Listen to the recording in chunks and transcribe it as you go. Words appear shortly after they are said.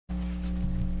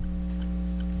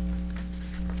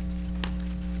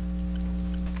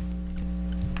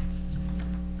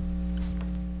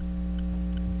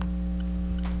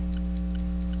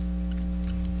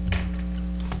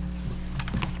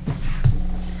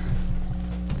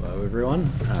Hello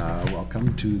everyone,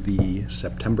 welcome to the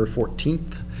September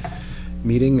 14th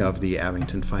meeting of the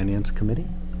Abington Finance Committee.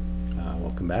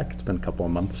 Welcome back. It's been a couple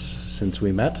of months since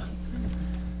we met.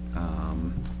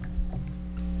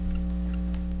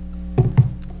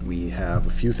 We have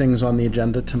a few things on the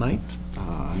agenda tonight,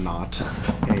 not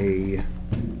a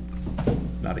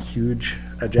huge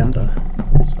agenda,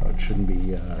 so it shouldn't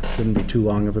be too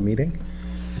long of a meeting.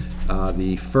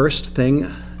 The first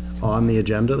thing on the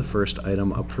agenda, the first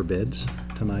item up for bids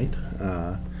tonight,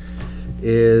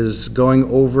 is going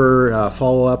over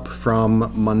follow-up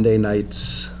from Monday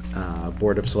night's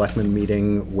Board of Selectmen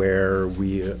meeting, where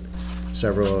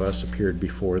several of us appeared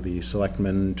before the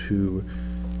selectmen to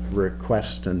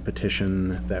request and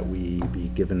petition that we be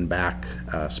given back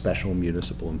special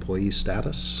municipal employee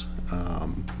status.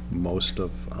 Most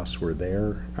of us were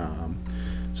there.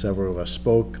 Several of us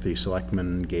spoke. The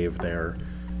selectmen gave their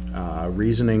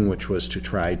reasoning, which was to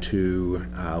try to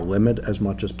limit as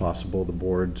much as possible the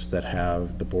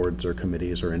boards or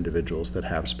committees or individuals that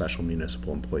have special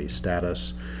municipal employee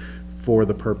status, for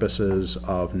the purposes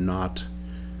of not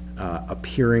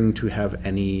appearing to have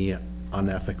any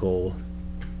unethical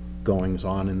goings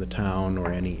on in the town or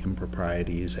any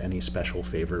improprieties, any special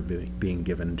favor being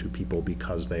given to people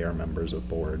because they are members of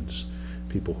boards,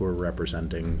 people who are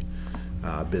representing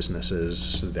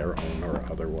businesses, their own or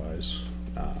otherwise.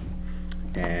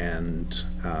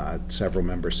 Several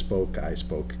members spoke. I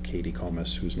spoke. Katie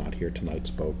Comas, who's not here tonight,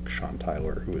 spoke. Sean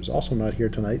Tyler, who is also not here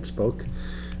tonight, spoke.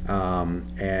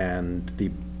 And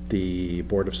the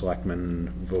Board of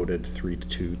Selectmen voted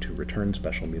 3-2 to return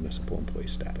special municipal employee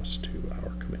status to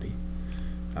our committee.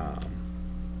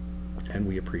 And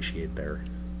we appreciate their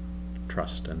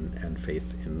trust and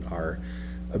faith in our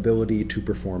ability to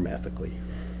perform ethically.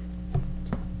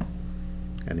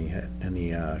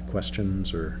 Any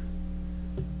questions or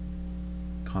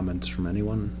comments from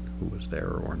anyone who was there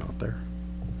or not there?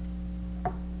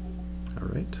 All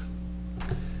right.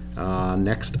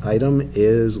 Next item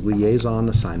is liaison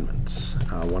assignments.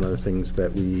 One of the things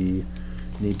that we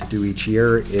need to do each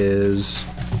year is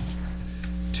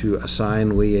to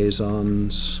assign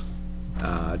liaisons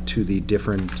to the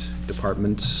different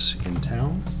departments in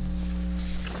town.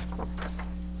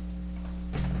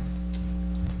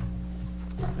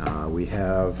 We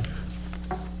have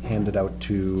handed out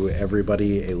to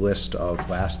everybody a list of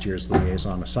last year's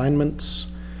liaison assignments.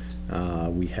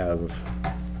 We have,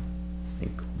 I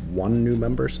think, one new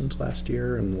member since last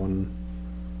year and one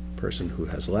person who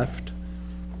has left.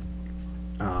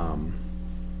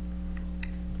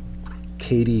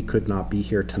 Katie could not be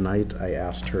here tonight. I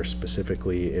asked her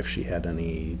specifically if she had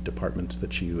any departments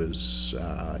that she was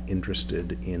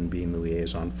interested in being the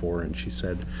liaison for, and she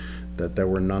said that there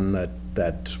were none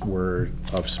that were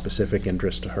of specific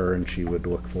interest to her, and she would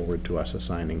look forward to us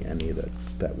assigning any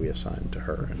that we assigned to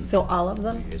her. And so all of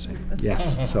them?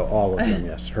 Yes, so all of them,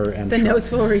 yes. Her and the Sean, notes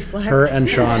will reflect. Her and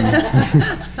Sean.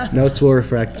 Notes will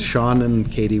reflect. Sean and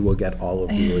Katie will get all of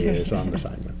the liaison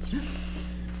assignments.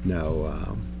 No.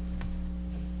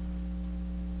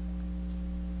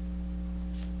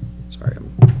 Sorry,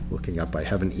 I'm looking up. I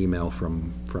have an email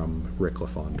from Rick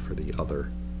LaFond for the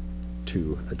other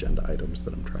two agenda items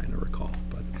that I'm trying to recall,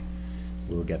 but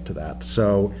we'll get to that.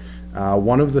 So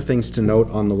one of the things to note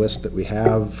on the list that we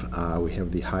have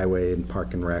the Highway and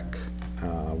Park and Rec,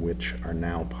 which are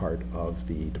now part of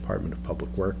the Department of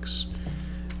Public Works.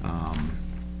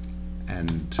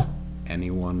 And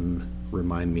anyone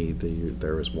remind me,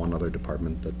 there is one other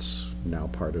department that's now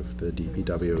part of the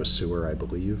DPW, sewer, I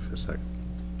believe. Is that?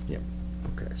 Yep.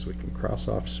 Okay, so we can cross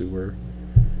off sewer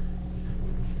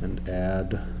and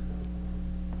add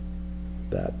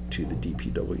that to the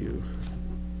DPW.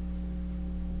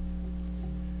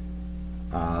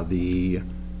 The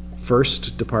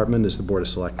first department is the Board of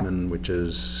Selectmen, which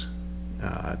is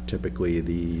typically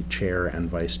the chair and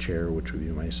vice chair, which would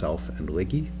be myself and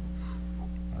Liggy.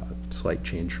 Slight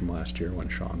change from last year when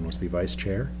Sean was the vice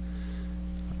chair.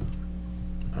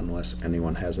 Unless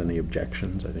anyone has any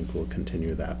objections, I think we'll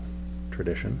continue that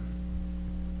tradition.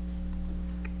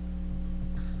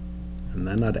 And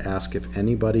then I'd ask if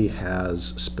anybody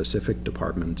has specific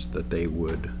departments that they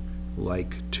would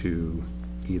like to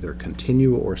either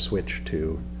continue or switch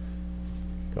to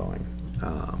going.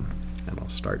 And I'll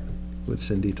start with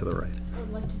Cindy to the right. I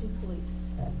would like to do police.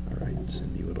 All right,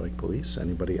 Cindy would like police.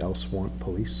 Anybody else want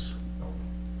police?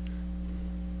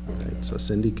 All right, so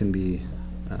Cindy can be...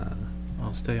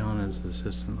 I'll stay on as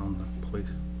assistant on the police.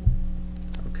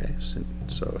 Okay,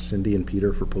 so Cindy and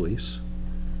Peter for police.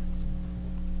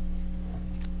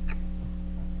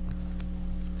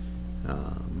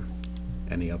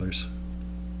 Any others?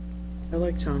 I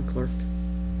like town clerk.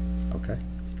 Okay.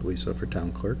 Lisa for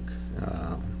town clerk.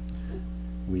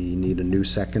 We need a new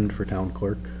second for town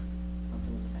clerk.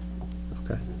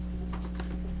 Okay.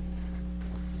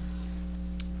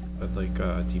 I'd like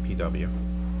DPW.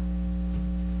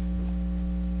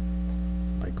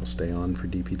 Mike will stay on for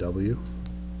DPW.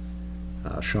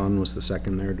 Sean was the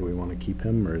second there. Do we want to keep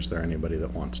him, or is there anybody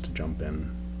that wants to jump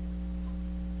in?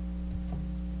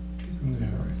 Keep him there,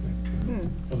 I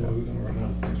think. Otherwise, we're gonna run out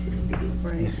of things for him to do.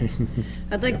 Right.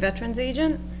 I'd like veterans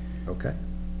agent. Okay.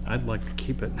 I'd like to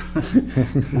keep it.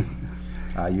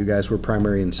 You guys were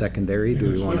primary and secondary.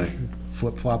 Do we want to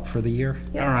flip-flop for the year?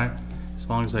 Yeah. All right, as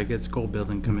long as I get school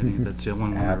building committee, that's the only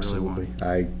one I really Absolutely.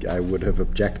 want. I would have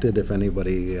objected if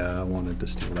anybody wanted to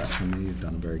steal that from me. You've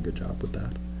done a very good job with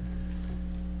that.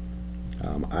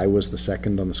 I was the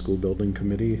second on the school building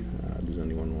committee. Does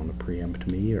anyone want to preempt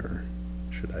me, or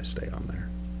should I stay on there?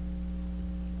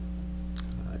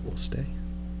 I will stay.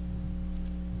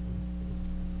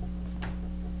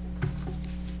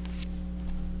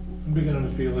 I'm beginning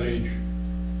to feel age.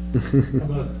 How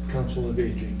about Council of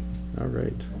Aging? All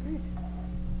right.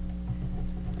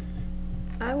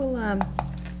 I will,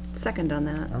 second on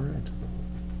that. All right.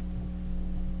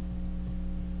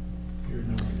 You're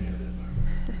nowhere near that,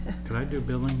 Barbara. Could I do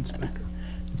building inspector?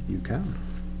 You can.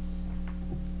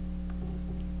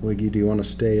 Wiggy, do you want to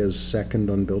stay as second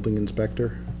on building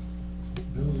inspector?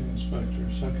 Building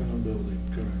inspector, second on building,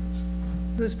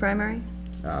 correct. Who's primary?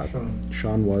 Sean.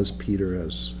 Sean was, Peter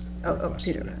has Oh,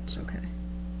 requested Peter, it, that's so. okay.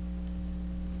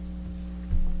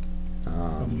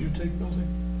 Oh, did you take building?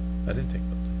 I didn't take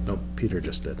building. Nope, Peter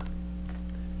just did.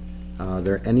 Are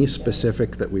there any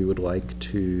specific that we would like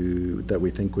to, that we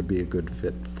think would be a good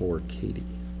fit for Katie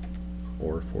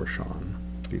or for Sean?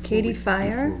 before Katie we-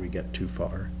 Fire? Before we get too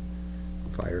far.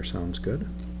 Fire sounds good.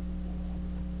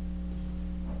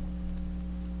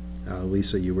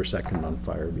 Lisa, you were second on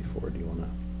fire before. Do you want to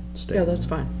stay? Yeah, on? that's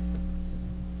fine.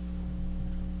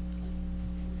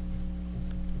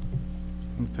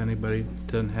 If anybody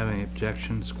doesn't have any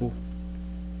objection, school?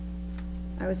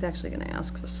 I was actually gonna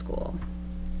ask for school.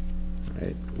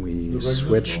 Right, The we regular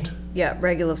switched. school? Yeah,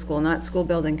 regular school, not school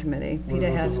building committee. What Peter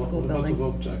about has the- school building. What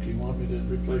about the vote tech? You want me to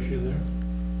replace you there?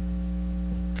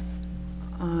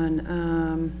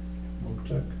 On, Vote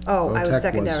tech? oh, I was VOTEC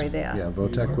secondary Yeah, there.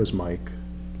 VOTEC was Mike.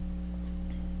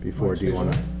 Before, Mike, do you say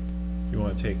want to? so? You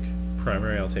want to take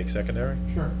primary, I'll take secondary?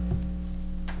 Sure.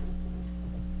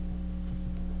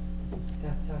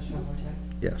 That's Sean Vortek.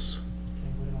 Yes.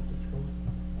 Okay, what about the school?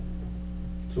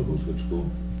 So who's got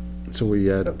school? So we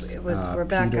had. It was Peter-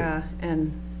 Rebecca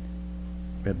and,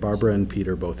 We had Barbara and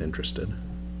Peter both interested.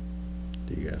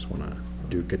 Do you guys want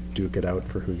to duke it out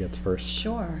for who gets first?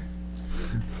 sure.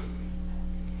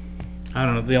 I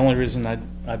don't know, the only reason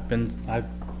I've done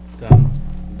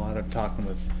a lot of talking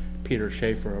with Peter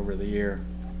Schaefer over the year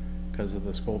because of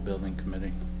the school building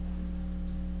committee.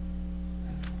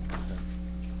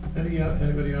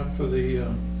 Anybody up for the,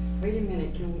 Wait a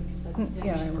minute, can we, let's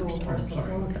Yeah, finish I school understand. first I'm sorry.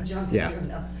 before we Okay. jump Yeah. into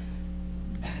the.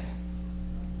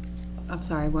 I'm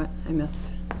sorry, what? I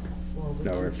missed. Well, we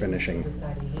No, we're can finish finishing.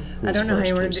 deciding who's- Who's I don't know how first,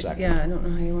 you wanna who's do, second? yeah, I don't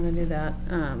know how you wanna do that.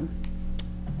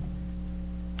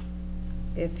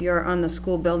 If you're on the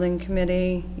school building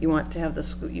committee, you want to have the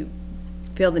school, you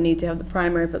feel the need to have the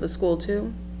primary for the school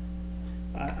too?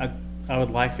 I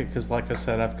would like it, because like I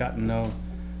said, I've gotten to know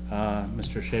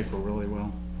Mr. Schaefer really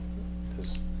well,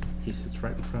 because he sits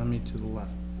right in front of me to the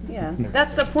left. Yeah,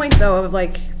 that's the point though of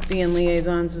like being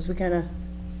liaisons, is we kinda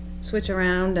switch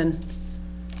around and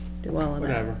do all of that.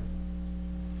 Whatever.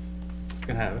 You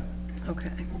can have it. Okay.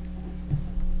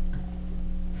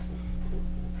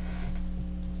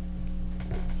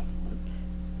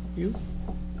 You?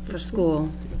 For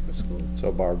school.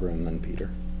 So Barbara and then Peter.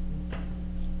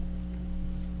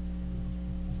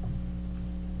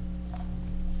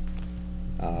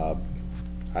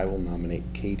 I will nominate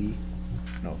Katie,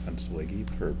 no offense to Wiggy,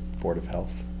 for Board of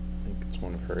Health. I think it's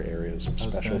one of her areas of I was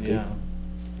gonna- specialty. yeah.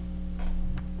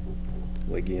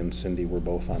 Wiggy and Cindy were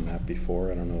both on that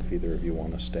before. I don't know if either of you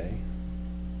want to stay.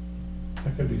 I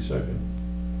could be second.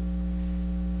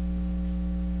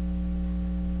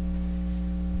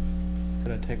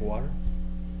 Could I take water?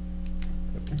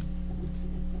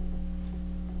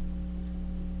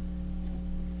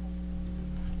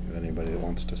 Anybody that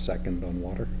wants to second on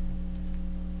water?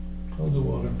 I'll do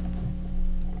water.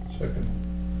 Second.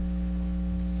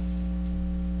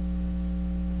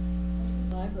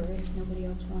 Library, if nobody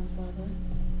else wants library.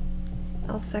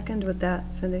 I'll second with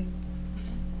that, Cindy.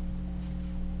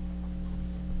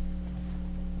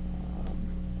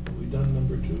 Have we done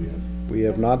number 2 yet? We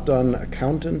have not done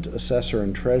accountant, assessor,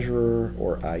 and treasurer,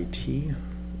 or IT.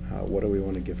 What do we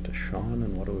want to give to Sean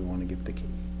and what do we want to give to Katie?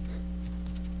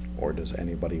 Or does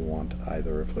anybody want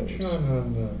either of Put those? Sean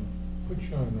on the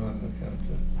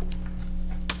counter.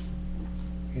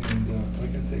 And I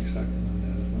can take second on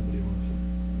that if nobody wants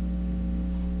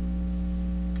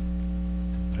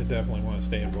it. I definitely want to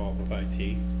stay involved with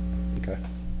IT. Okay.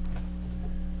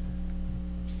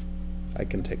 I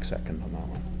can take second on that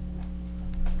one.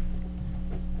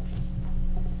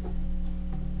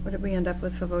 What did we end up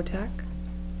with for VOTEC?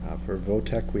 For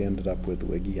VOTEC, we ended up with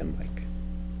Wiggy and Mike.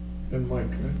 And Mike,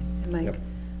 right? And Mike? Yep.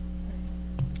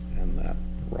 And that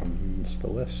runs the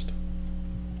list.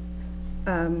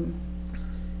 I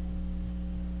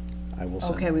will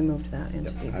send. Okay, we moved that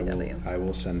into Yep, DPW. I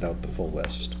will send out the full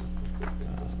list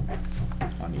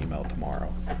on email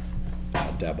tomorrow.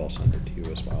 Deb, I'll send it to you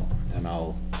as well. And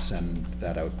I'll send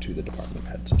that out to the department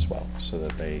heads as well, so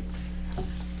that they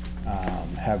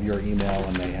have your email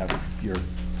and they have your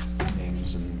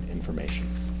names and information.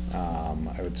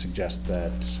 I would suggest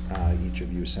that each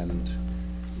of you send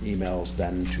emails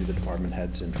then to the department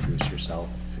heads, introduce yourself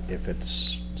if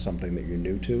it's something that you're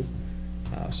new to,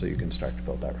 so you can start to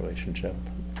build that relationship.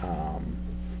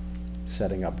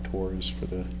 Setting up tours for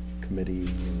the committee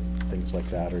and things like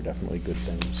that are definitely good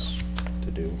things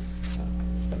to do.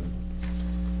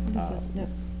 What is this,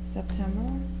 next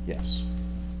September? Yes.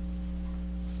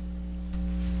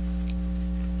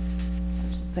 I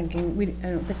was just thinking, I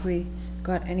don't think we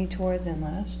got any tours in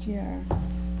last year.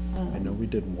 I know we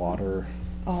did water,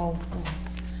 Oh,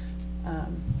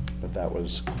 but that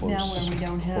was now when we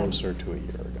don't have. closer to a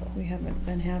year ago. We haven't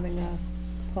been having a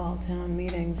fall town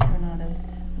meetings, we're not as,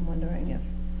 I'm wondering if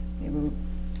maybe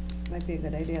it might be a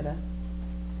good idea to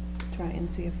try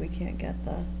and see if we can't get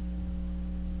the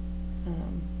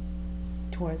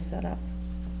tours set up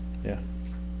Yeah,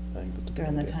 I think that's a good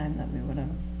during the idea. time that we would have.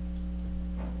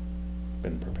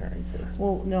 Been preparing for.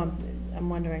 Well, no, I'm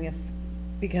wondering if,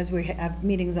 because we have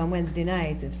meetings on Wednesday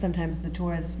nights, if sometimes the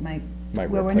tours might, Might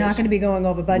where we're not replace- gonna be going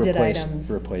over budget replace-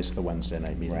 items. Replace the Wednesday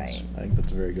night meetings. Right. I think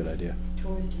that's a very good idea.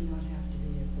 Tours do not have to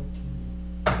be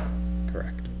at 14.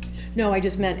 Correct. No, I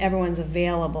just meant everyone's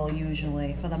available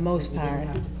usually, for the most We part. didn't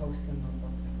have to post them or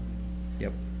book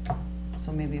them. Yep.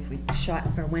 So maybe if we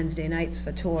shot for Wednesday nights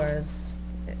for tours,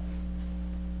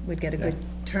 we'd get a good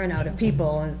turnout of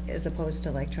people as opposed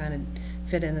to like trying to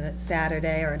fit in a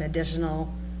Saturday or an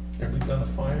additional. Have we done a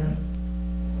fire?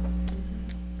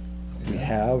 We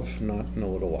have, not in a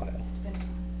little while.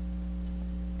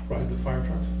 Ride the fire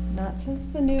trucks? Not since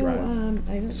the new, Drive. I don't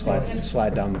know,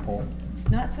 Slide down the pole.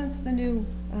 not since the new,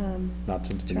 Not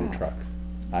since the new Truck.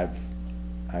 truck.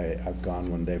 I've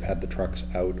gone when they've had the trucks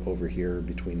out over here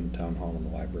between the town hall and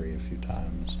the library a few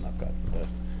times, and I've gotten to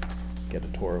get a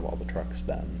tour of all the trucks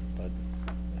then, but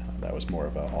that was more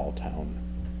of a all-town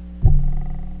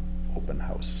open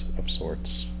house of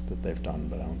sorts that they've done,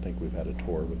 but I don't think we've had a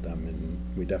tour with them, and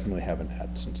we definitely haven't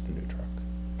had since the new truck,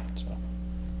 so.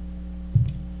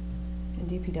 and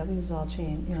DPW's all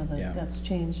changed, you know, Yeah. that's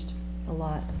changed a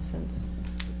lot since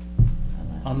our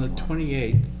last On the one.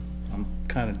 28th, I'm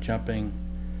kind of jumping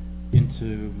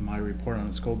into my report on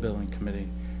the school building committee.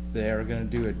 They are going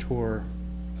to do a tour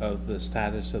of the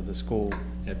status of the school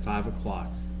at 5 o'clock,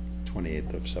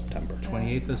 28th of September.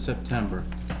 28th of September.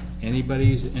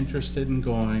 Anybody's interested in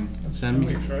going, send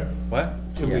me. 2 weeks, right? What?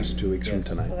 Yes, 2 weeks from Yes.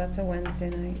 So tonight. that's a Wednesday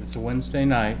night. It's a Wednesday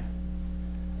night.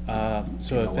 Do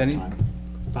So you know if what any, time?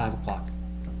 5 o'clock,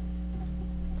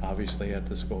 obviously at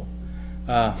the school.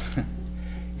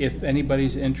 If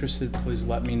anybody's interested, please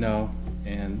let me know,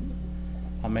 and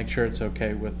I'll make sure it's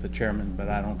okay with the chairman, but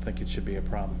I don't think it should be a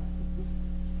problem.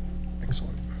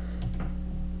 Excellent.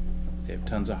 They have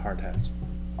tons of hard hats.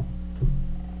 You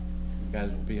guys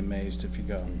will be amazed if you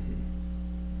go.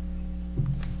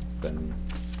 Been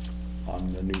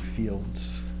on the new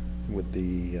fields with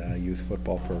the youth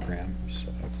football program, so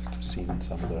I've seen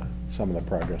some of the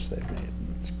progress they've made,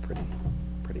 and it's pretty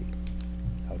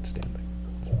outstanding.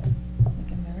 So,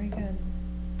 Looking very good.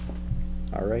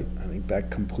 all right, I think that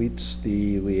completes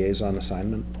the liaison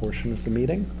assignment portion of the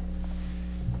meeting.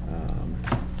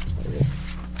 So we'll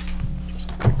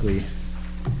just quickly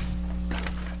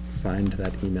find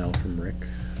that email from Rick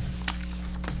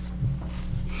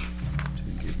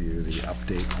to give you the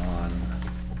update on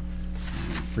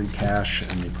the free cash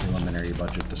and the preliminary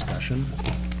budget discussion.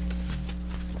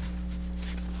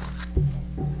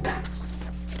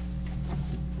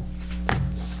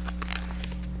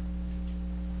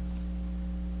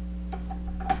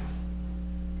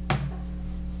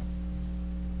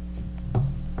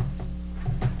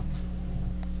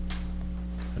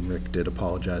 And Rick did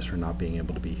apologize for not being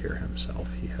able to be here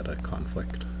himself. He had a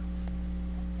conflict.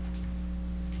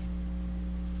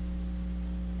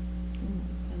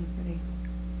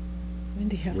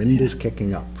 Windy out Wind there. is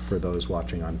kicking up for those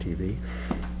watching on TV.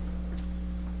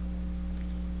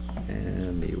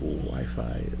 And the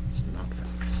Wi-Fi is not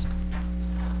fast.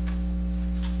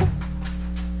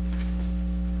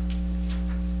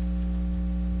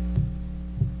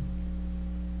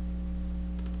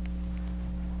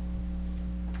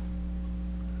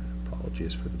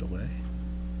 Apologies for the delay.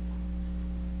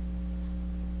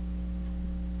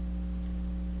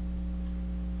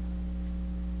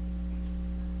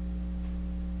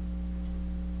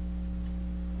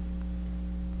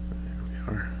 There we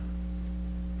are.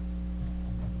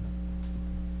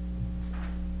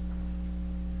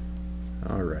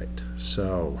 All right,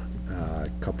 so a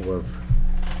couple of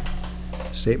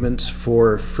statements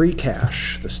for free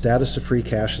cash. The status of free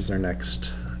cash is our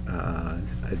next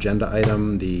agenda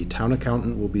item. The town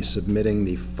accountant will be submitting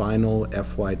the final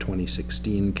FY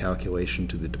 2016 calculation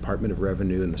to the Department of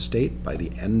Revenue in the state by the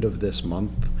end of this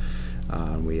month.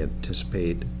 We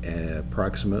anticipate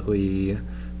approximately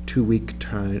 2-week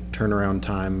turnaround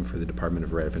time for the Department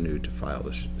of Revenue to file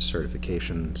the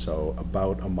certification. So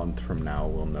about a month from now,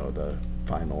 we'll know the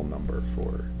final number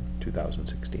for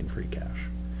 2016 free cash.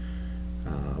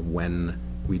 When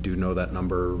we do know that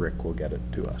number, Rick will get it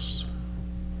to us.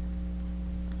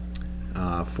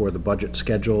 For the budget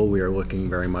schedule, we are looking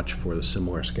very much for the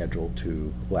similar schedule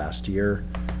to last year.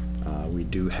 We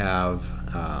do have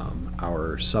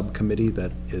our subcommittee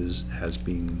that has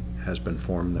been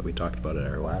formed that we talked about at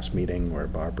our last meeting, where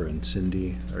Barbara and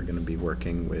Cindy are going to be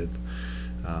working with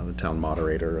the town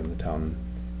moderator and the town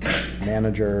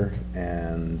manager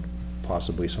and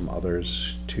possibly some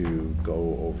others to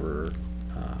go over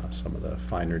some of the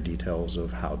finer details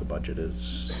of how the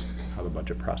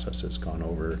budget process has gone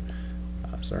over.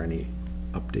 Is there any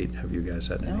update? Have you guys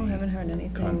had any? No, haven't heard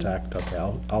anything. Contact? Okay,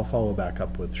 I'll follow back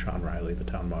up with Sean Riley, the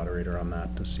town moderator, on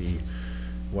that to see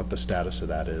what the status of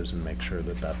that is and make sure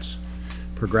that that's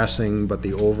progressing. But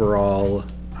the overall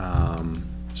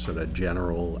sort of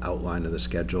general outline of the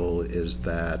schedule is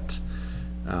that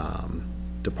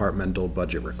departmental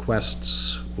budget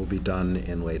requests will be done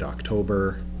in late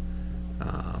October,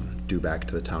 due back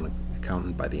to the town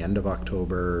accountant by the end of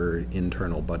October.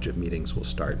 Internal budget meetings will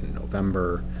start in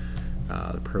November.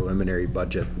 The preliminary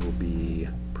budget will be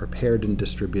prepared and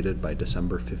distributed by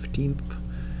December 15th,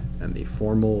 and the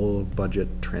formal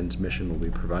budget transmission will be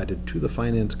provided to the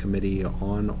Finance Committee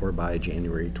on or by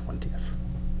January 20th.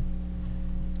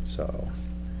 So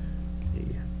the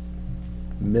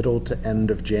middle to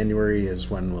end of January is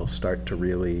when we'll start to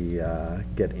really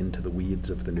get into the weeds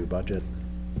of the new budget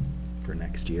for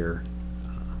next year.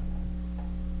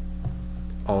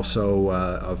 Also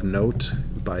of note,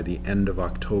 by the end of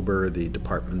October, the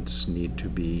departments need to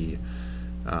be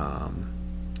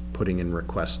putting in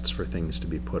requests for things to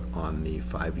be put on the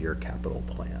 5-year capital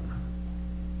plan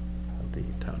that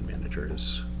the town manager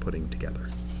is putting together.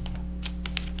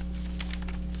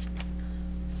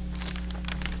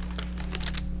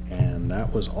 And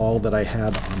that was all that I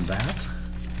had on that.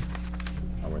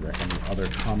 Were there any other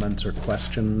comments or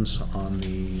questions on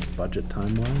the budget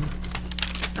timeline?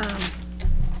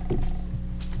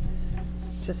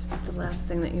 Just the last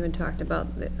thing that you had talked about,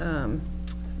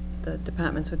 the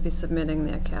departments would be submitting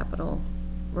their capital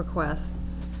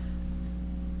requests.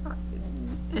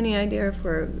 Any idea if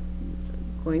we're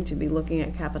going to be looking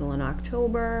at capital in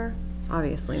October?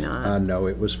 Obviously not. No,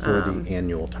 it was for the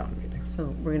annual town meeting. So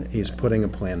we're gonna. He's putting a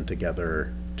plan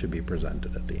together to be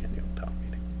presented at the annual town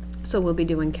meeting. So we'll be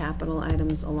doing capital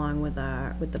items along with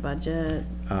the budget?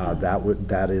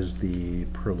 That is the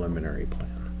preliminary plan.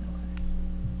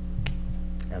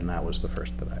 And that was the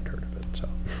first that I'd heard of it, so.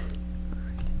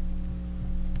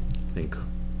 I think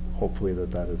hopefully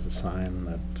that is a sign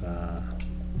that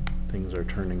things are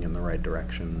turning in the right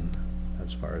direction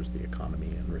as far as the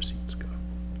economy and receipts go.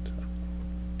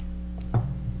 So.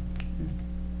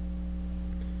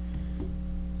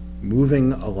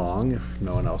 Moving along, if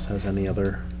no one else has any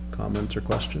other comments or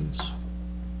questions.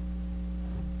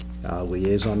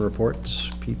 Liaison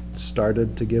reports. Pete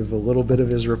started to give a little bit of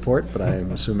his report, but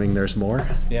I'm assuming there's more.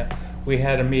 Yeah, we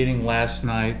had a meeting last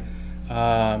night.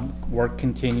 Work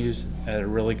continues at a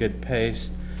really good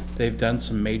pace. They've done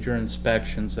some major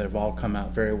inspections that have all come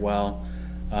out very well.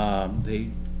 They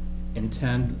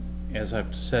intend, as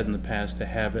I've said in the past, to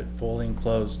have it fully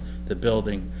enclosed, the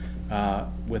building,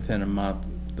 within a month.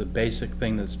 The basic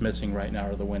thing that's missing right now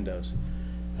are the windows.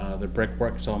 The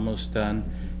brickwork's almost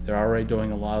done. They're already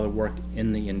doing a lot of the work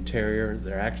in the interior.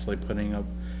 They're actually putting up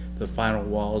the final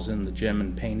walls in the gym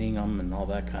and painting them and all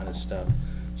that kind of stuff.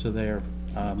 So they're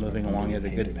moving along at a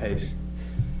good pace.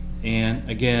 And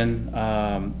again,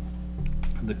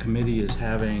 the committee is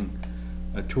having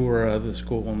a tour of the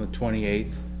school on the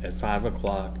 28th at 5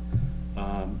 o'clock.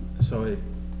 So if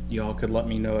y'all could let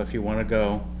me know if you want to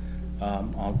go,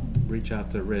 I'll reach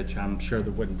out to Rich. I'm sure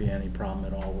there wouldn't be any problem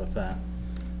at all with that.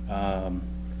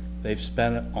 They've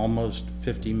spent almost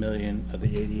 50 million of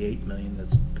the 88 million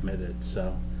that's committed,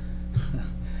 so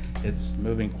it's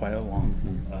moving quite along.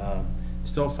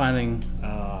 Still finding,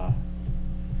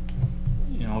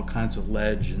 you know, all kinds of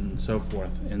ledge and so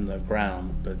forth in the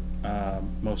ground, but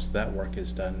most of that work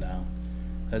is done now.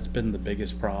 That's been the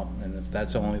biggest problem, and if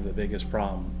that's only the biggest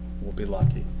problem, we'll be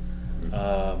lucky.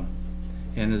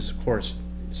 And as, of course,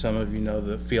 some of you know,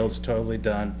 the field's totally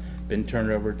done, been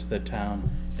turned over to the town,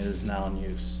 and is now in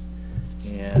use.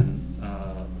 And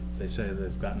they say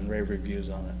they've gotten rave reviews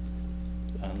on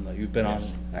it. You've been on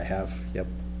it. I have, yep.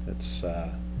 It's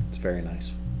very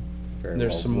nice. Very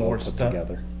There's well- some well more put stuff.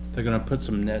 together. They're gonna put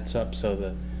some nets up so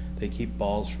that they keep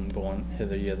balls from going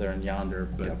hither, yither, and yonder,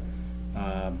 but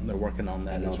Yep. they're working on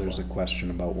I that know as there's a well. question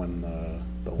about when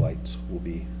the lights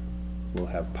will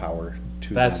have power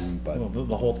to That's, them, but. well,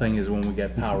 the whole thing is when we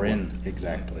get power in.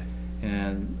 Exactly.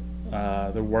 And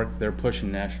they're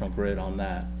pushing National Grid on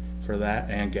that, for that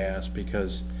and gas,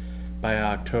 because by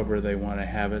October, they want to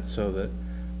have it so that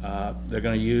they're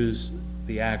going to use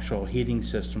the actual heating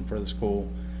system for the school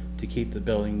to keep the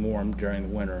building warm during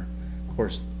the winter. Of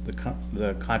course,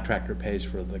 the contractor pays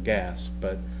for the gas,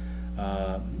 but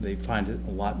they find it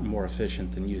a lot more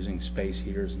efficient than using space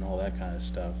heaters and all that kind of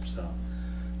stuff, so.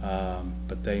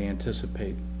 But they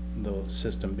anticipate the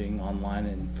system being online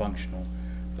and functional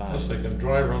by. Plus they can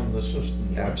dry run the system.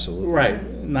 right? Absolutely.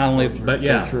 Right, not only, but Go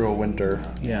yeah, through a winter,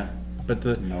 yeah, but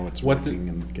the, know it's what the- working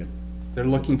and get, they're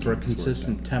looking for a Keep its work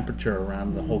consistent temperature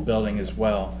around the whole building as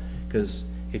well, because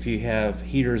if you have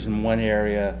heaters in one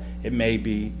area, it may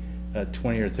be a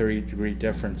 20 or 30 degree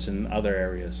difference in other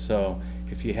areas. So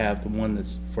if you have the one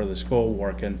that's for the school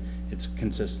working, it's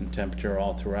consistent temperature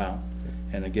all throughout.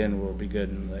 And again, we'll be good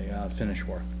in the finish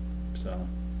work, so,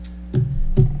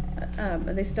 Are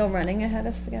they still running ahead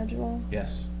of schedule?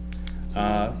 yes.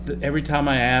 Every time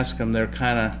I ask them, they're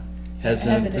kind of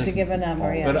hesitant. Hesitant to give a number,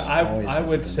 But yes. Always I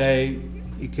would hesitant. say,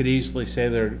 you could easily say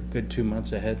they're a good 2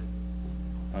 months ahead.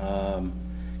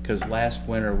 Because last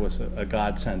winter was a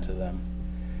godsend to them.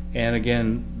 And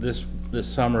again, this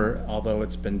summer, although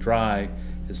it's been dry,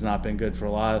 it's not been good for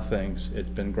a lot of things. It's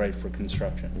been great for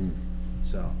construction,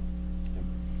 so.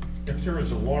 If there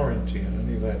is a warranty on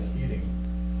any of that heating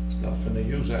stuff, and they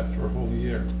use that for a whole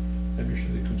year, maybe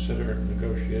should they consider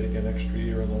negotiating an extra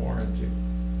year on the warranty?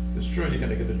 It's true, you're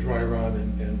gonna get a dry run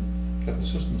and get the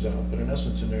systems out, but in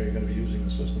essence, in there, you're gonna be using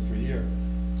the system for a year.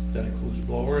 That includes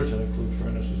blowers and includes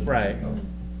furnaces and Right. everything else.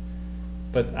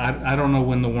 But I don't know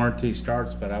when the warranty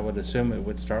starts, but I would assume it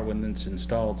would start when it's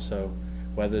installed, so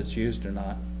whether it's used or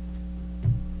not.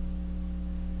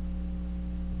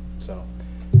 So,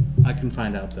 I can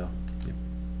find out though.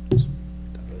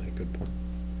 definitely a good point.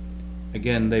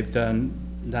 Again, they've done,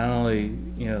 not only,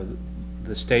 you know,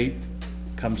 the state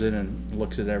comes in and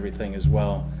looks at everything as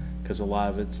well, because a lot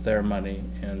of it's their money,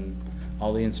 and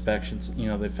all the inspections, you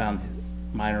know, they found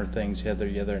minor things hither,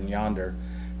 yither, and yonder,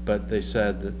 but they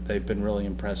said that they've been really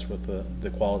impressed with the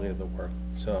quality of the work,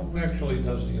 so. Who actually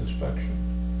does the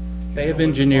inspection? They have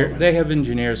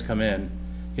engineers come in,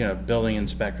 you know, building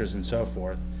inspectors and so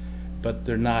forth, but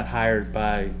they're not hired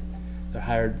by, they're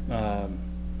hired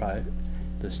by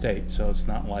the state, so it's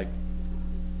not like,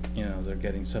 you know, they're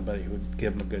getting somebody who would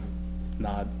give them a good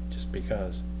nod just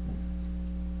because.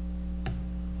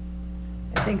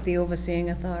 I think the overseeing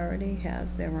authority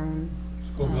has their own,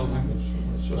 School building,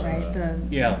 it's just. right, the.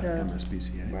 Yeah. the-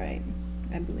 MSBCA. Right,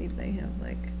 I believe they have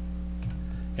like.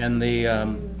 And the,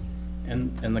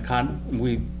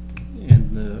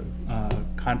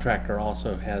 contractor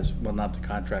also has, well, not the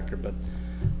contractor, but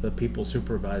the people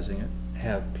supervising it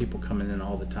have people coming in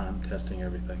all the time, testing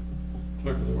everything.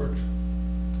 Clerk of the works.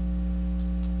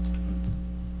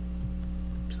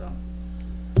 So,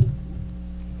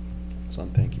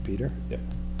 Excellent, thank you, Peter. yep.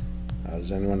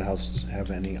 Does anyone else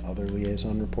have any other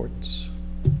liaison reports?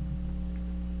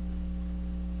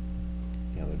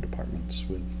 Any other departments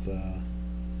with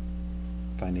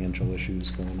financial issues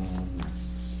going on?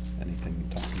 Anything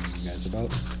talking to you guys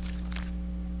about?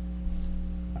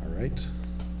 All right.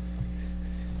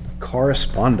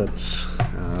 Correspondence.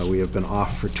 We have been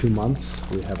off for 2 months.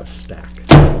 We have a stack.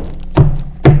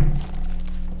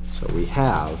 So we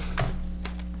have,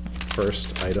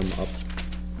 first item up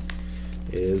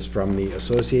is from the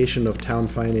Association of Town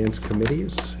Finance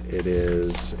Committees. It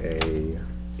is a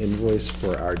invoice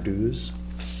for our dues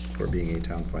for being a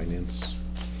town finance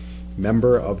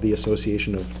member of the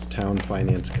Association of Town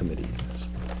Finance Committees.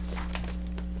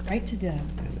 Right to Deb.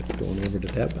 And it's going over to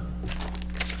Deb.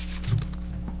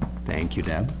 Thank you,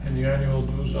 Deb. And the annual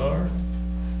dues are?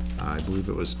 I believe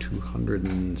it was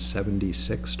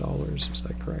 $276, is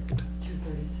that correct?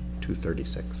 236.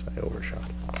 236, I overshot.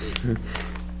 I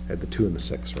had the 2 and the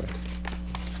 6 right.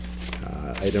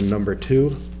 Item number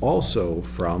 2, also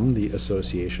from the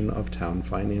Association of Town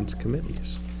Finance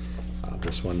Committees.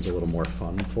 This one's a little more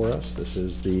fun for us. This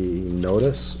is the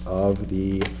notice of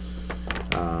the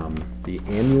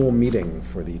annual meeting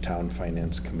for the Town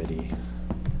Finance Committee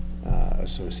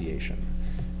Association.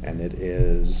 And it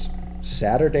is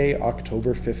Saturday,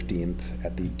 October 15th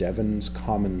at the Devon's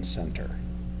Common Center,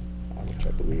 which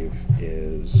I believe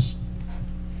is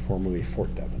formerly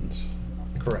Fort Devon's.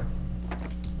 Correct.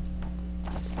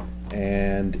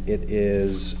 And it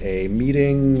is a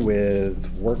meeting with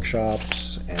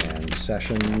workshops and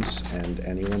sessions, and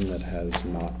anyone that has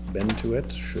not been to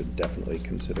it should definitely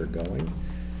consider going.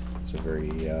 It's a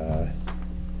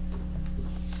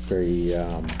very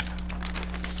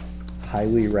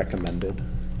highly recommended.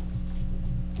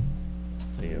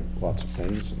 They have lots of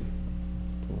things and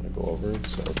I want to go over it.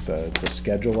 So the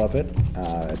schedule of it,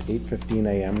 at 8:15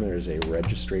 a.m. there's a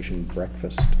registration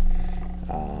breakfast.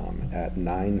 At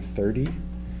 9:30,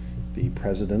 the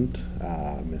president,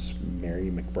 Miss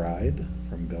Mary McBride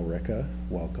from Billerica,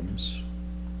 welcomes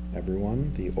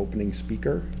everyone. The opening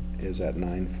speaker is at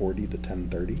 9:40 to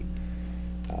 10:30.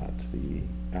 It's the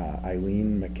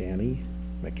Eileen McAnany,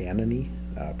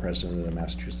 president of the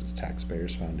Massachusetts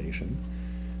Taxpayers Foundation.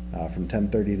 From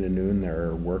 10:30 to noon, there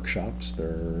are workshops.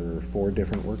 There are 4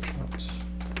 different workshops.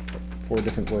 4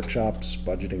 different workshops: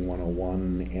 Budgeting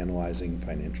 101, Analyzing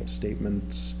Financial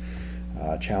Statements,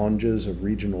 Challenges of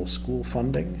Regional School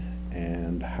Funding,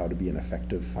 and How to Be an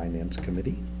Effective Finance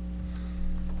Committee.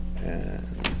 And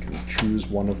you can choose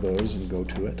one of those and go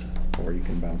to it, or you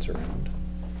can bounce around.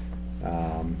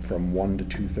 From 1 to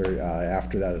 2:30,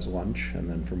 after that is lunch, and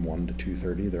then from 1 to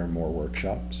 2:30 there are more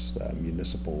workshops: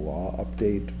 Municipal Law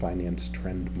Update, Finance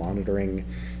Trend Monitoring,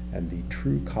 and the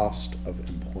True Cost of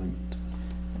Employment.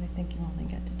 But I think you only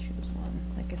get to choose one.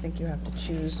 Like, I think you have to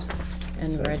choose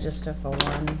and So- register for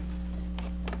one,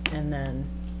 and then,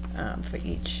 for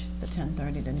each, the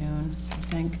 10:30 to noon,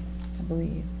 I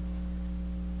believe.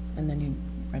 And then you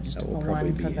register That for will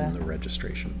probably one be for in the the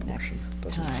registration portion. next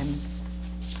doesn't it? time.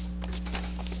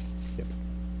 Yep.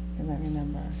 Because I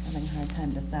remember having a hard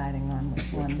time deciding on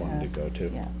which one to. Which one to go to.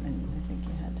 Yeah, and I think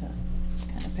you had to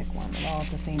kind of pick one all at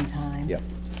the same time. Yep.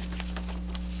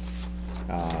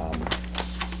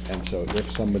 And so if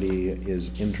somebody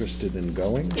is interested in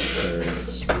going, we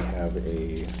have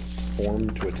a form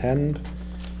to attend.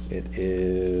 It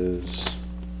is,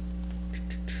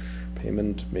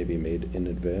 payment may be made in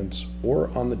advance or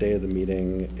on the day of the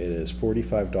meeting. It is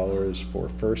 $45 for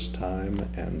first time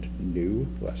and new,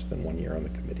 less than 1 year on the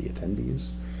committee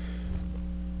attendees.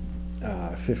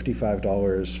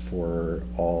 $55 for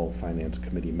all finance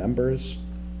committee members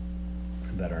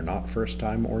that are not first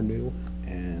time or new,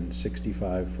 and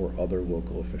 $65 for other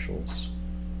local officials,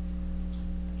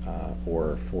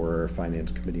 or for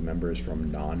finance committee members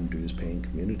from non-dues paying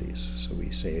communities. So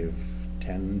we save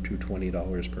 $10 to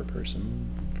 $20 per person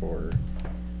for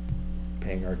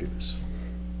paying our dues.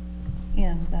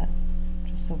 And that,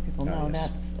 just so people Oh, know, yes.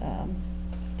 that's,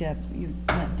 Deb, you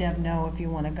let Deb know if you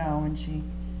want to go, and she,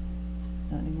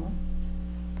 not anymore?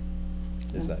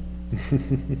 Is that?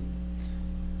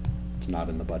 It's not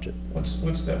in the budget.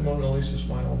 What's that Mona Lisa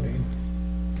smile mean?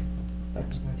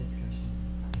 That's, Our discussion.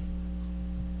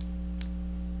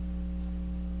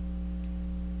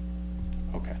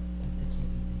 okay, That's a Katie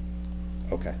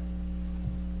thing. okay.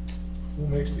 Who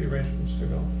makes the arrangements to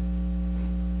go?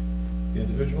 The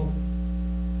individual?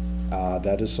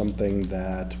 That is something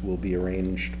that will be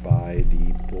arranged by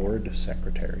the board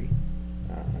secretary,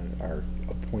 our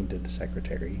appointed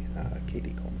secretary,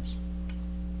 Katie Combs.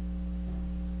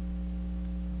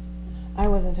 I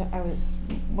was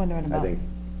wondering about. I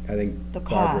think The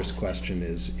Barbara's cost. question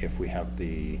is if we have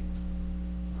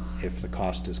if the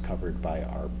cost is covered by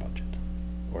our budget,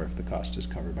 or if the cost is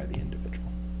covered by the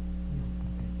individual. No, it's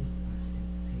budgeted,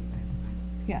 it's paid by the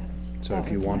finance. Yeah. So That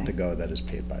if you was want my- to go, that is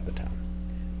paid by the town.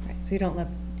 Right, so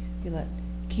you let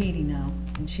Katie know,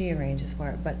 and she arranges for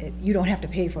it, but you don't have to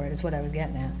pay for it, is what I was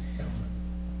getting at.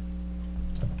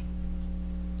 So,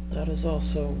 That is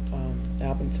also,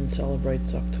 Abington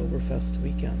celebrates Oktoberfest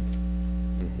weekend,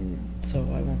 mhm. so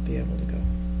I won't be able to go.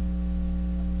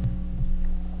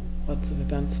 Lots of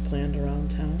events planned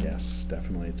around town. Yes,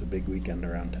 definitely. It's a big weekend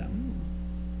around town.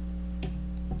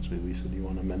 So Lisa, do you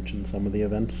want to mention some of the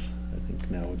events? I think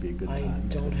now would be a good I time.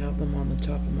 don't have them on the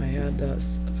top of my head.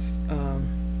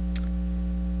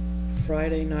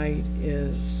 Friday night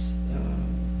is,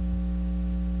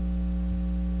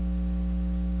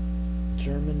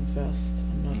 German Fest,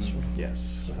 I'm not sure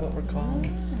Yes. what we're calling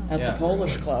it, at Yeah. the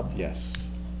Polish Club. Yes.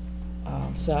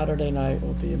 Saturday night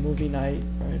will be a movie night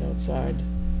right outside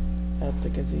at the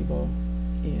gazebo.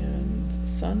 And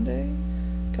Sunday,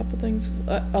 a couple things,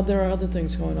 there are other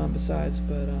things going on besides,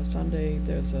 but Sunday,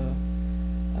 there's a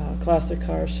classic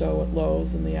car show at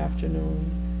Lowe's in the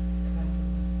afternoon.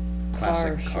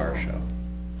 Classic car show.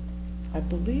 I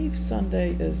believe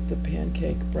Sunday is the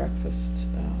pancake breakfast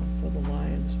for the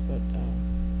Lions, but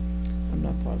I'm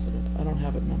not positive. I don't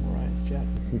have it memorized yet.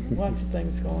 Lots of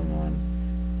things going on.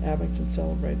 Abington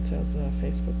Celebrates has a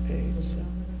Facebook page. Was it so. on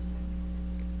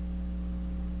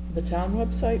The town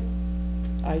website?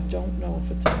 I don't know if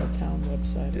it's on the town I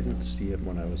website. didn't see it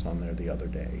when I was on there the other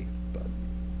day, but.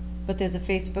 But there's a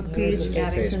Facebook There is page, a There's a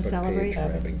Abington Facebook page Celebrates. for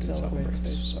Abington Abington Celebrates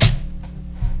Celebrates. Facebook.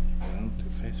 I don't do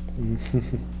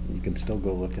Facebook. You can still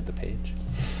go look at the page.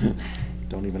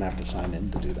 Don't even have to sign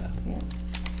in to do that. Yeah.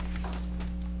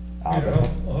 Peter,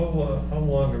 how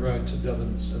long a ride to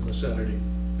Devon's in the Saturday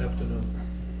afternoon?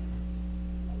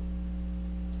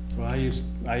 Well,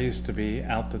 I used to be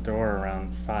out the door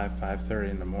around 5:30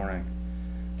 in the morning.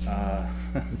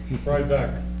 Ride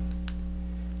back.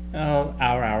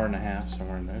 Hour and a half,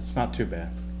 somewhere in there. It's not too bad.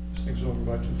 This thing's over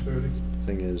by 2:30.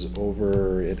 Thing is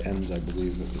over, it ends, I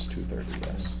believe it was 2:30,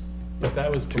 yes. But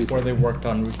that was before they worked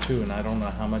on Route 2, and I don't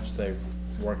know how much they've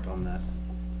worked on that.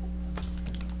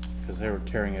 Because they were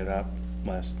tearing it up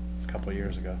last couple of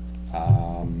years ago.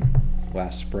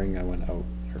 Last spring I went out,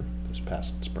 or this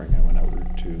past spring, I went out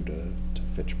Route 2 to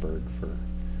Fitchburg for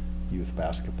youth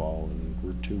basketball, and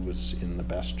Route 2 was in the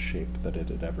best shape that it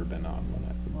had ever been on when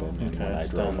Okay, I it's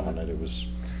drove done. on it. It was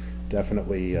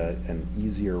definitely an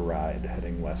easier ride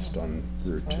heading west on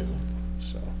Route 2, Surprising.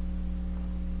 so.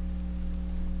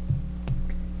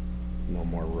 No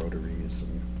more rotaries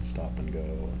and stop and go,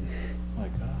 and, My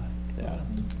God. yeah.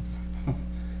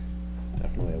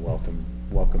 Definitely a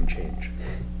welcome change.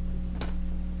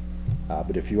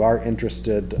 But if you are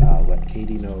interested, let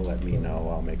Katie know, let me know.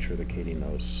 I'll make sure that Katie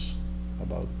knows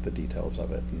about the details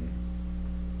of it and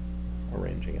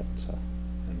arranging it, so.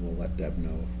 And we'll let Deb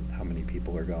know how many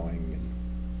people are going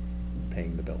and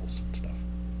paying the bills and stuff.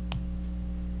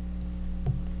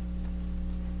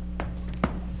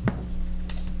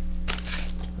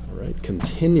 All right,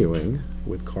 continuing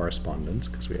with correspondence,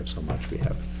 because we have so much, we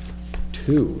have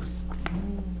 2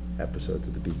 episodes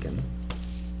of The Beacon.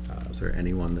 Is there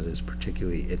anyone that is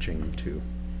particularly itching to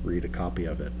read a copy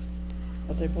of it?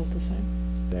 Are they both the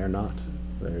same? They're not.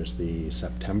 There's the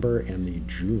September and the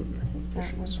June That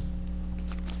issues.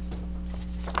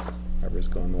 Barbara's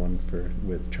going the one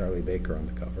with Charlie Baker on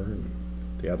the cover, and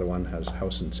the other one has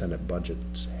House and Senate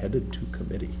budgets headed to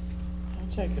committee. I'll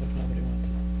take it if nobody wants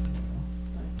it.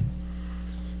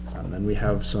 And then we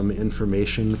have some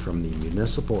information from the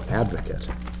Municipal Advocate.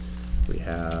 We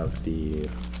have the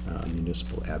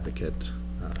Municipal Advocate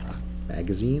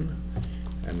magazine,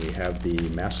 and we have the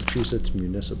Massachusetts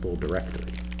Municipal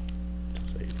Directory.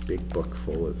 It's a big book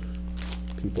full of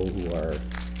people who are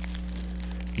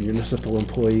municipal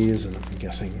employees, and I'm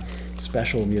guessing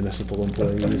special municipal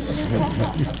employees.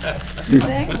 You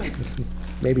think?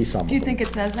 Maybe some of Do you them. think it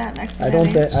says that next to I their don't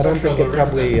name? think, I don't think it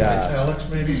probably, Italics,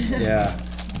 maybe? yeah,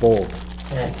 bold.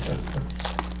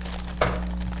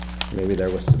 Maybe they're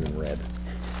listed in red.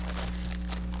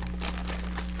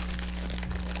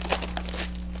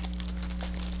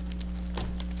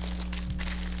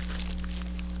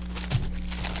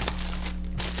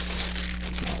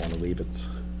 Does not want to leave its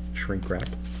shrink wrap.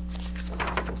 So,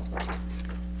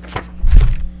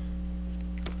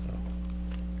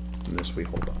 and this we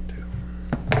hold on to.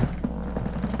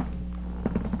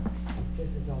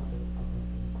 This is also a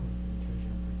include from the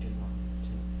treasurer collector's office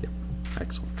too. So. Yep,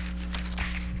 excellent.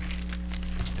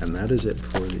 And that is it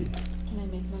for the, Can I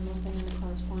make one more thing in the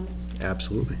correspondence?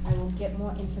 absolutely. I will get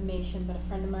more information, but a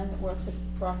friend of mine that works at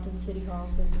Brockton City Hall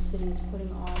says the city is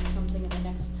putting on something in the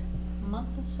next month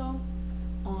or so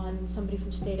on, somebody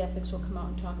from state ethics will come out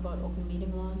and talk about open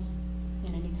meeting laws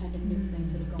and any kind of new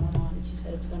things that are going on, and she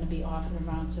said it's gonna be off and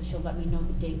around, so she'll let me know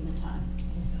the date and the time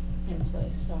and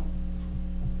place, so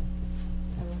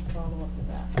I will follow up with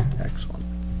that. Excellent.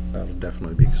 That'll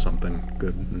definitely be something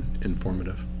good and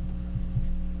informative.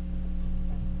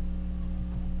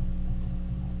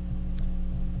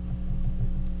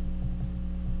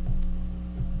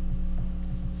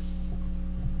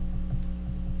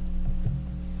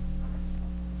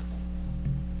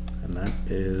 And that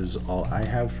is all I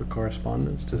have for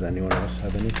correspondence. Does anyone else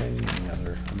have anything? Any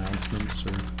other announcements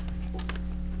or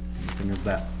anything of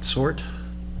that sort?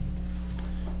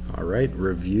 All right,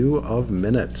 review of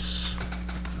minutes.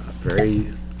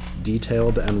 Very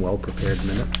detailed and well-prepared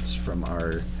minutes from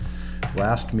our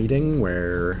last meeting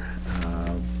where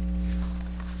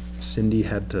Cindy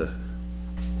had to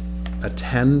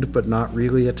attend but not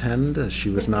really attend, as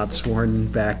she was not sworn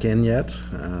back in yet,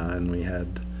 and we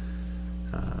had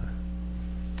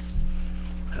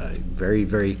very,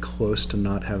 very close to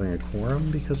not having a quorum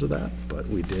because of that, but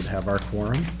we did have our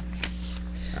quorum.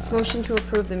 Motion to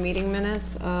approve the meeting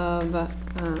minutes of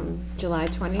July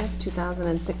 20th,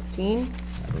 2016.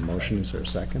 I have a motion, is there a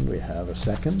second? We have a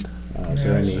second. May Is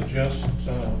there I any? suggest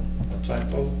a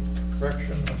typo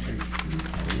correction on page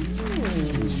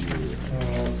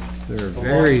 2? They're The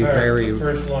very, long very, The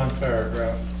first long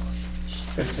paragraph.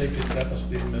 I think that must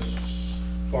be Miss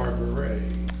Barbara Ray.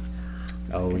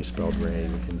 oh, we spelled Ray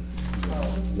in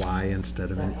Y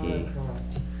instead of an E.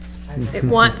 It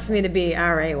wants me to be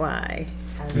R-A-Y.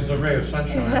 There's a ray of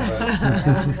sunshine, but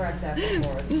I will correct that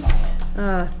before it's filed.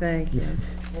 Oh, thank you.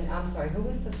 And I'm sorry, who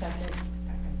was the second?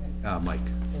 Mike.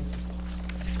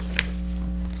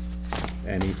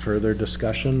 Any further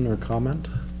discussion or comment?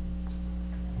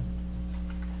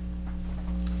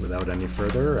 Without any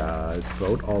further,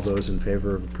 vote. All those in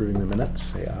favor of approving the minutes,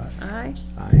 say aye. Aye.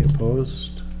 Aye,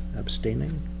 opposed,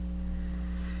 abstaining?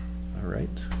 All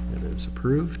right, it is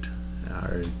approved.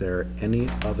 Are there any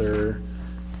other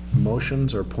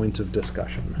motions or points of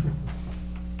discussion?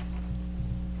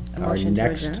 A motion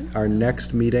to adjourn? Our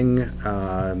next meeting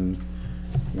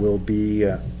will be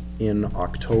in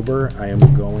October. I am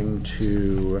going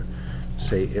to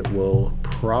say it will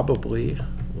probably,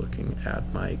 looking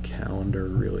at my calendar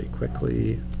really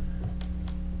quickly,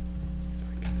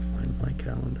 if I can find my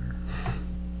calendar.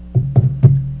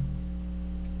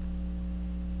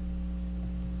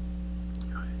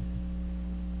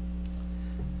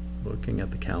 Looking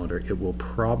at the calendar, it will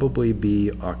probably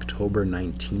be October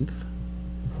 19th,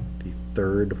 the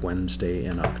third Wednesday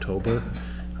in October.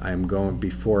 I'm going,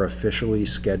 before officially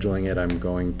scheduling it, I'm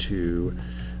going to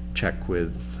check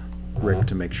with Rick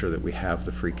to make sure that we have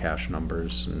the free cash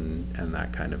numbers and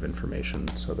that kind of information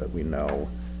so that we know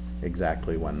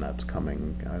exactly when that's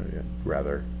coming. I'd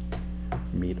rather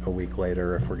meet a week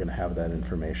later if we're gonna have that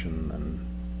information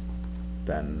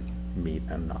than meet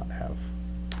and not have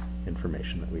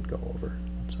information that we'd go over,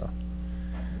 so.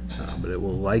 But it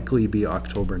will likely be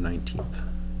October 19th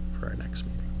for our next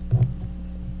meeting.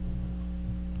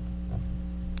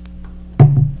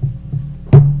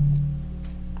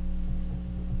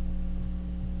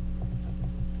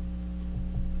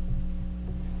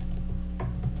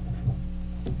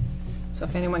 So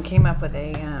if anyone came up with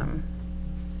a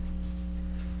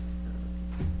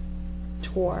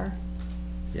tour,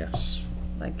 Yes.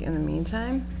 like in the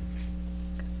meantime,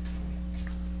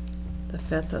 the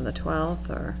 5th or the 12th,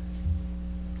 or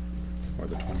Or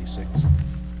the 26th.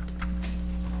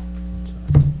 So,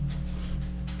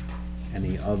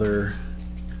 any other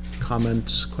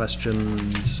comments,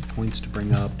 questions, points to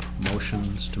bring up,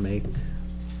 motions to make?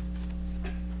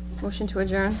 motion to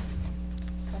adjourn?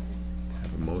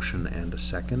 Have a motion and a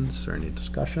second. Is there any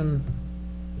discussion?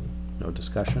 No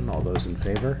discussion? All those in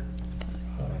favor?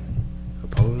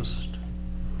 Opposed?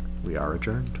 We are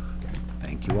adjourned.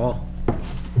 Thank you all.